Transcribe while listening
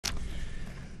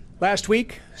Last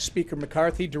week, Speaker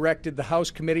McCarthy directed the House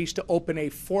committees to open a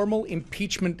formal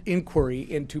impeachment inquiry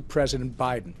into President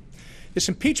Biden. This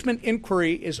impeachment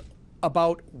inquiry is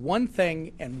about one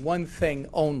thing and one thing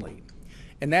only,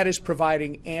 and that is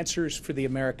providing answers for the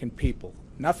American people.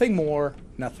 Nothing more,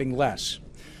 nothing less.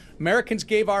 Americans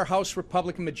gave our House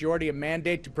Republican majority a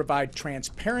mandate to provide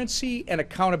transparency and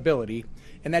accountability,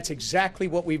 and that's exactly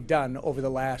what we've done over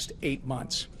the last 8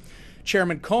 months.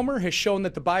 Chairman Comer has shown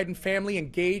that the Biden family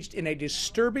engaged in a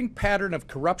disturbing pattern of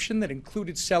corruption that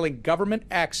included selling government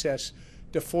access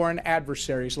to foreign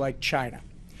adversaries like China.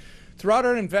 Throughout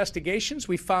our investigations,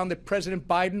 we found that President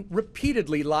Biden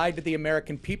repeatedly lied to the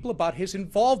American people about his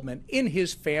involvement in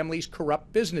his family's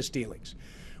corrupt business dealings.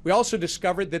 We also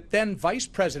discovered that then Vice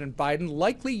President Biden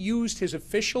likely used his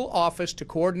official office to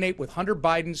coordinate with Hunter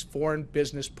Biden's foreign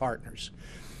business partners.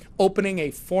 Opening a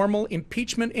formal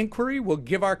impeachment inquiry will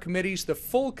give our committees the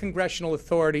full congressional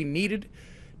authority needed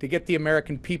to get the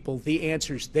American people the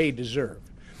answers they deserve.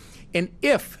 And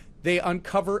if they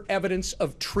uncover evidence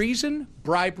of treason,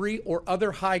 bribery, or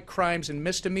other high crimes and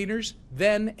misdemeanors,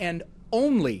 then and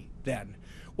only then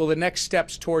will the next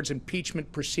steps towards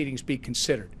impeachment proceedings be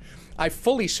considered. I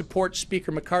fully support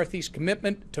Speaker McCarthy's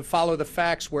commitment to follow the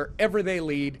facts wherever they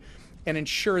lead and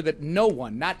ensure that no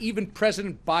one, not even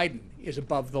President Biden, is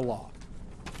above the law.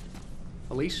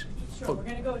 Elise? Sure. We're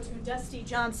going to go to Dusty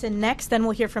Johnson next, then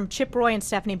we'll hear from Chip Roy and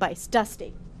Stephanie Bice.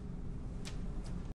 Dusty.